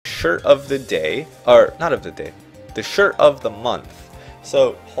shirt of the day, or not of the day, the shirt of the month.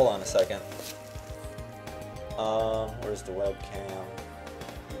 So hold on a second. Where's the webcam?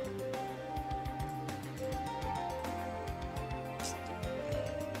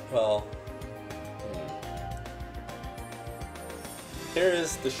 Well, here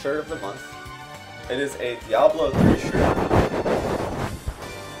is the shirt of the month. It is a Diablo 3 shirt.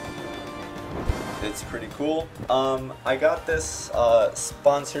 It's pretty cool. I got this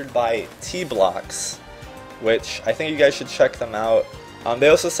sponsored by T-Blocks, which I think you guys should check them out. They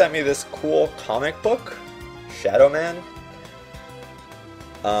also sent me this cool comic book, Shadow Man.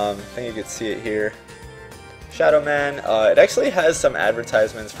 I think you can see it here. Shadow Man. It actually has some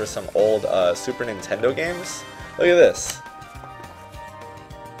advertisements for some old Super Nintendo games. Look at this.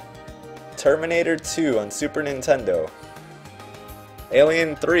 Terminator 2 on Super Nintendo.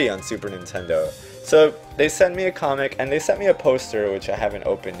 Alien 3 on Super Nintendo. So they sent me a comic and they sent me a poster, which I haven't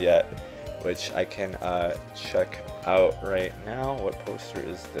opened yet, which I can check out right now. What poster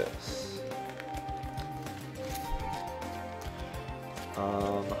is this?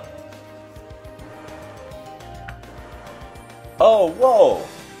 Oh, whoa!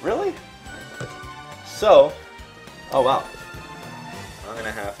 Really? So, oh wow. I'm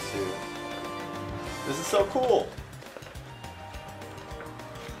gonna have to... This is so cool!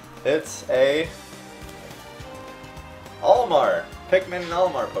 It's a Olimar, Pikmin and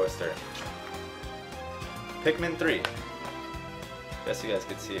Olimar poster. Pikmin 3. Guess you guys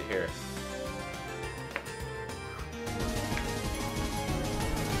can see it here.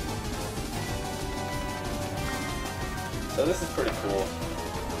 So this is pretty cool.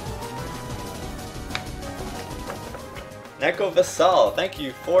 Neko Vassal, thank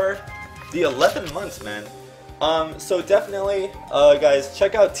you for the 11 months, man. So definitely, guys,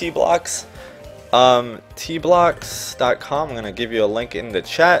 check out T-Blocks. Tblocks.com. I'm gonna give you a link in the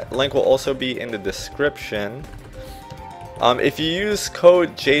chat. Link will also be in the description. If you use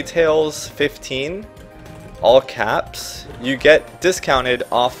code Jtails15, all caps, you get discounted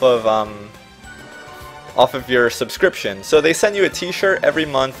off of your subscription. So they send you a t-shirt every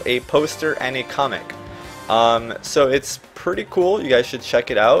month, a poster, and a comic. So it's pretty cool. You guys should check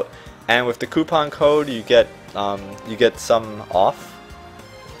it out. And with the coupon code, you get some off.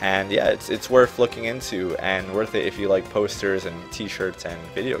 And yeah, it's worth looking into and worth it if you like posters and t-shirts and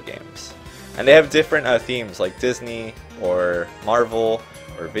video games. And they have different themes like Disney or Marvel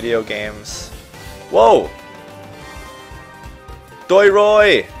or video games. Whoa!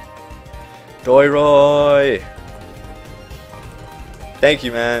 Doyroy! Doyroy! Thank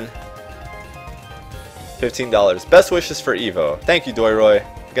you, man. $15. Best wishes for Evo. Thank you, Doyroy.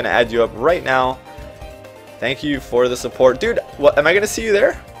 I'm gonna add you up right now. Thank you for the support. Dude, what, am I gonna see you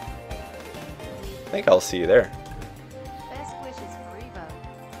there? I think I'll see you there. Best wishes for Evo.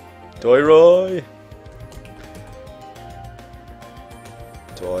 Doyroy!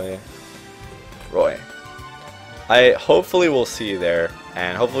 Doyroy. I hopefully will see you there,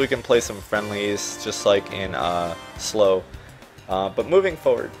 and hopefully we can play some friendlies just like in slow. But moving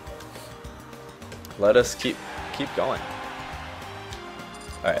forward, let us keep going.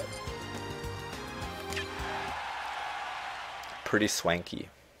 Alright. Pretty swanky.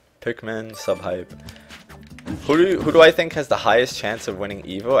 Pikmin, subhype. Who do I think has the highest chance of winning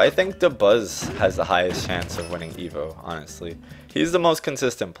Evo? I think DeBuzz has the highest chance of winning Evo, honestly. He's the most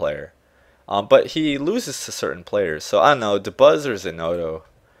consistent player. But he loses to certain players. So I don't know, DeBuzz or Zenodo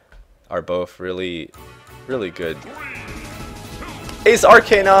are both really good. Ace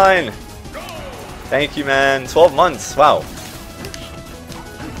RK9! Thank you, man. 12 months. Wow.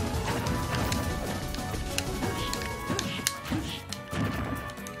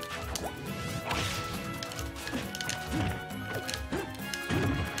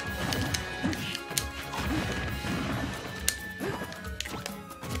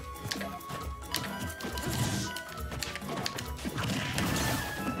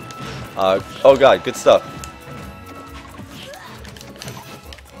 Oh god, good stuff.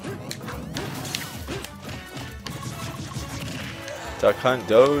 Duck Hunt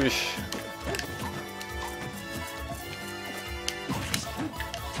Doge.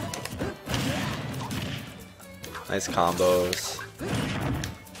 Nice combos.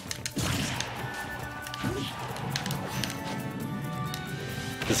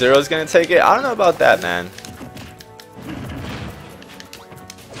 Zero's gonna take it? I don't know about that, man.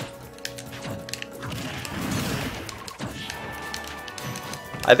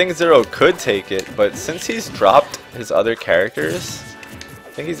 I think Zero could take it, but since he's dropped his other characters, I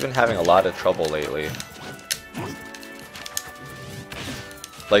think he's been having a lot of trouble lately.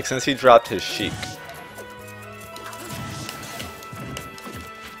 Like since he dropped his Sheik.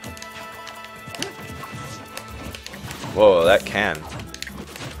 Whoa, that can.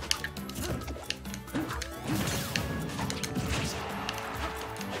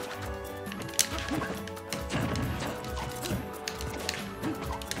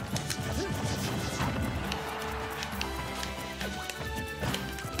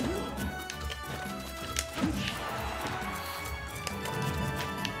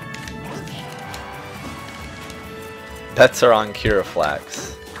 Bets are on Kira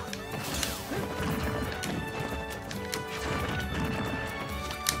Flax.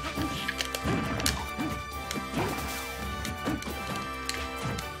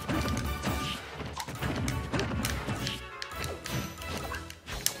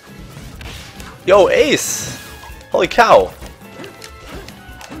 Yo, Ace! Holy cow!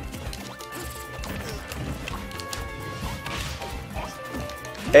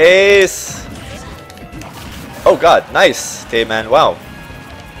 Ace! Oh god, nice, Dayman, wow.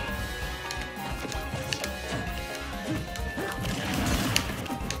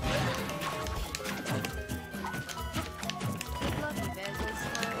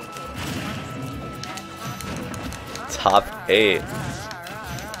 Top 8.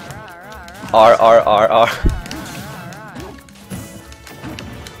 R.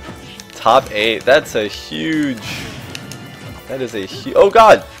 Top 8, that's a huge... That is a huge... Oh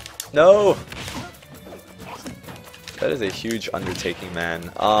god! No! That is a huge undertaking, man.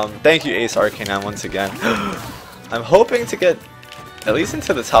 Thank you, Ace Arcanine, once again. I'm hoping to get at least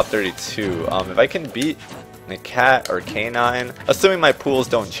into the top 32. If I can beat Nakat or K9, assuming my pools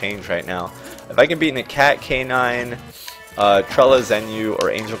don't change right now. If I can beat Nakat, K9, Trella Zenyu,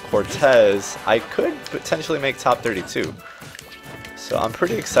 or Angel Cortez, I could potentially make top 32. So I'm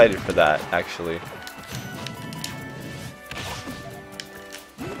pretty excited for that, actually.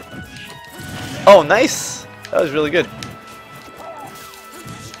 Oh, nice! That was really good.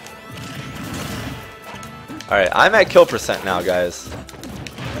 Alright, I'm at kill percent now, guys.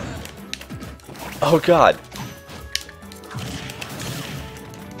 Oh god.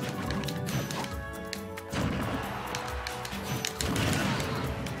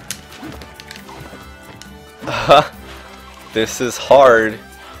 This is hard.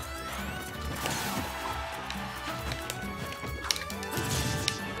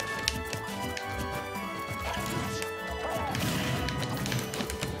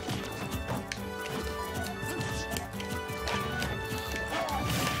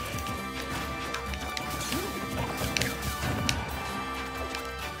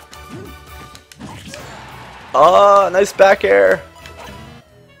 Ah, nice back air.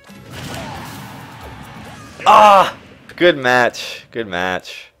 Ah, good match. Good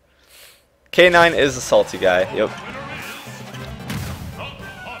match. K9 is a salty guy. Yep.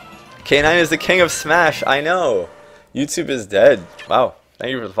 K9 is the king of Smash. I know. YouTube is dead. Wow.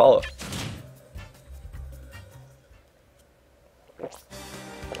 Thank you for the follow.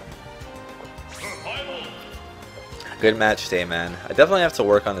 Good match day, man. I definitely have to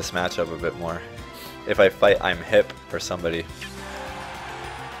work on this matchup a bit more. If I fight I'm Hip or somebody.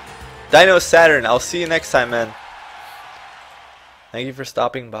 Dino Saturn, I'll see you next time, man. Thank you for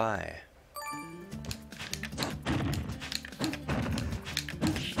stopping by.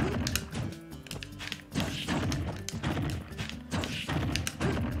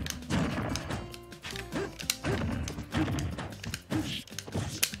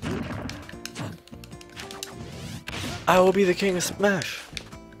 I will be the king of Smash.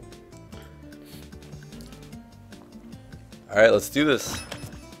 Alright, let's do this.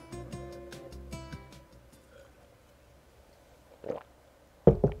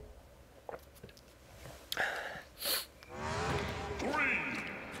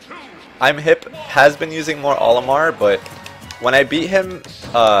 I'm Hip has been using more Olimar, but when I beat him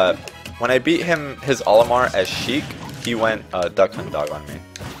his Olimar as Sheik, he went Duck Hunt Dog on me.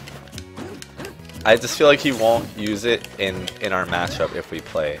 I just feel like he won't use it in our matchup if we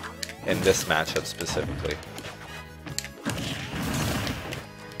play, in this matchup specifically.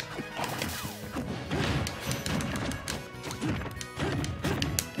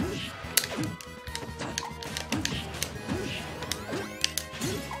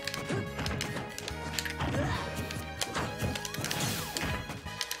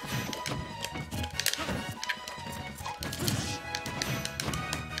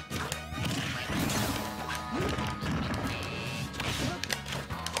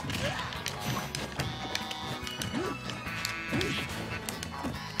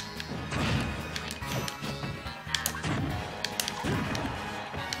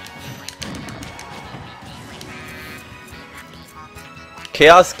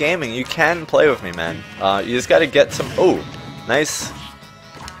 Chaos Gaming, you can play with me, man. You just gotta get some... Oh, nice.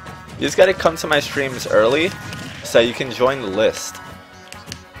 You just gotta come to my streams early so you can join the list.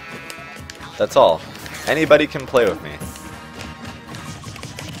 That's all. Anybody can play with me.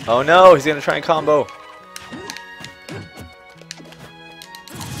 Oh no, he's gonna try and combo.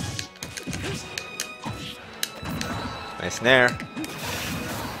 Nice nair.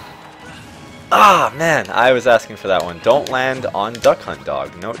 Ah, man, I was asking for that one. Don't land on Duck Hunt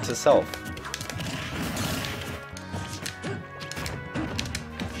Dog. Note to self.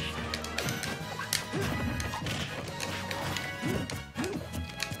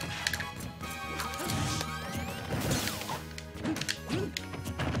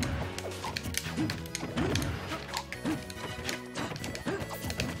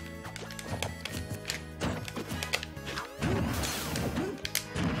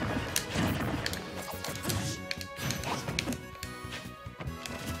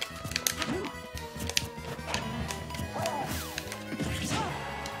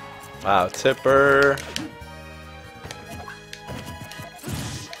 Wow, tipper.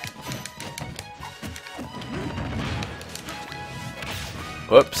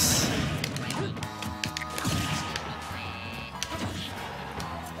 Whoops.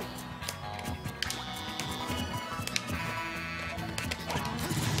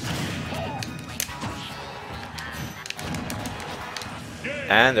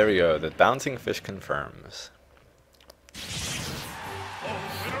 And there we go. The bouncing fish confirms.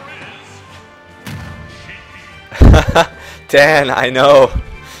 Dan, I know.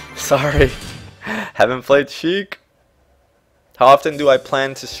 Sorry. Haven't played Sheik. How often do I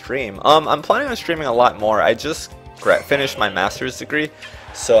plan to stream? I'm planning on streaming a lot more. I just finished my master's degree,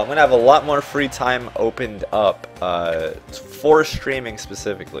 so I'm gonna have a lot more free time opened up for streaming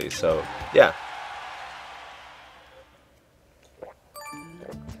specifically. So yeah.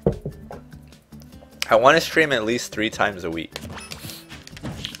 I want to stream at least 3 times a week.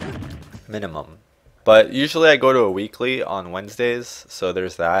 Minimum. But usually I go to a weekly on Wednesdays, so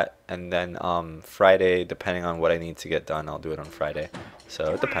there's that. And then Friday, depending on what I need to get done, I'll do it on Friday.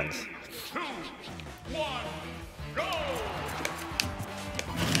 So it depends. 2, 1, go!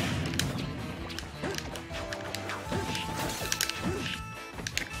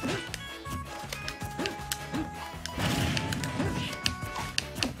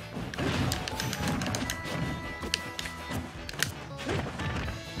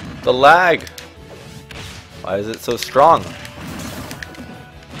 The lag! Why is it so strong?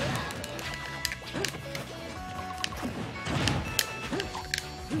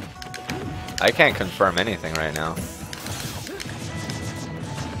 I can't confirm anything right now.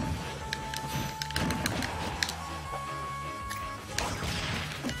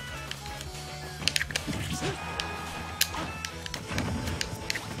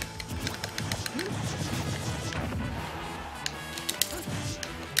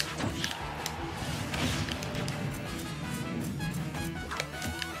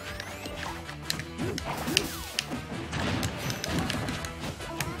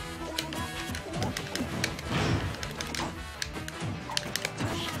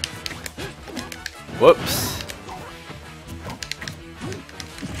 Whoops.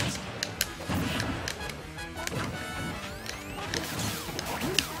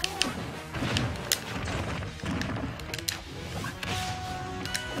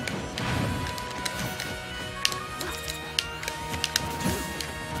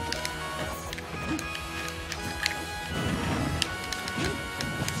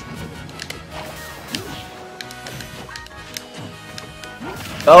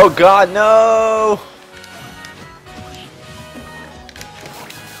 Oh God, no!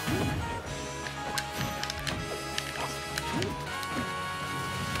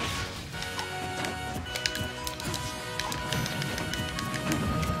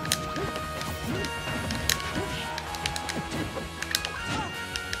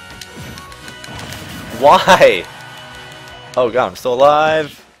 Why? Oh God, I'm still alive.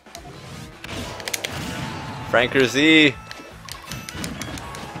 Franker Z.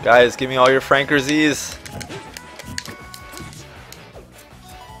 Guys, give me all your Franker Z's.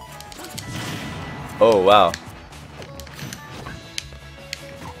 Oh, wow.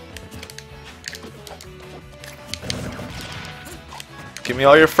 Give me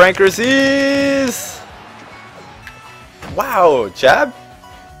all your Franker Z's. Wow, jab?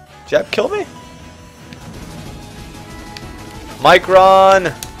 Jab kill me?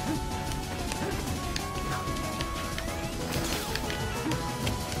 Micron.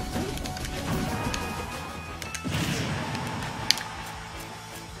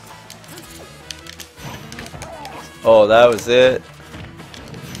 Oh, that was it.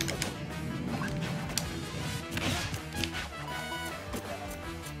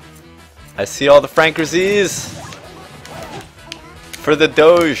 I see all the Franker Z's. For the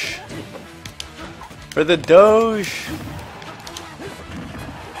Doge. For the Doge.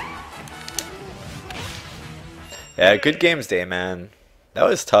 Yeah, good games day, man. That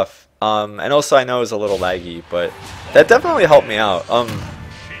was tough. And also I know it was a little laggy, but that definitely helped me out.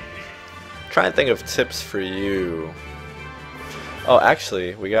 Trying to think of tips for you. Oh,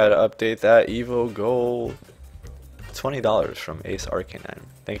 actually, we gotta update that Evo goal. $20 from Ace Arcanine.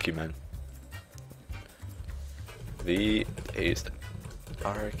 Thank you, man. The Ace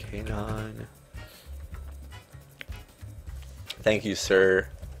Arcanine. Thank you, sir.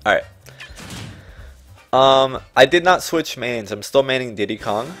 Alright. I did not switch mains. I'm still maining Diddy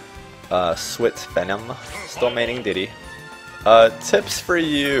Kong. Swit Venom. Still maining Diddy. Tips for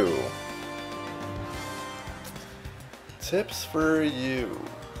you. Tips for you.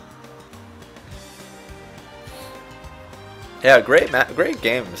 Yeah, great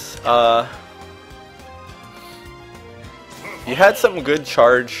games. You had some good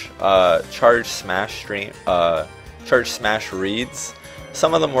charge smash reads.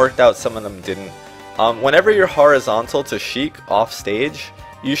 Some of them worked out, some of them didn't. Whenever you're horizontal to Sheik off stage,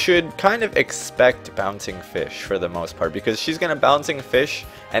 you should kind of expect bouncing fish for the most part, because she's gonna bouncing fish,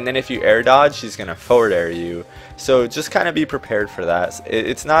 and then if you air dodge, she's gonna forward air you. So just kind of be prepared for that.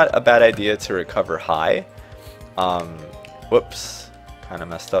 It's not a bad idea to recover high. Whoops, kind of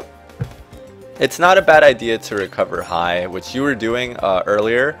messed up. It's not a bad idea to recover high, which you were doing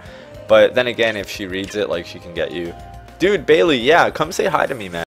earlier, but then again, if she reads it, like, she can get you. Dude, Bailey, yeah, come say hi to me, man.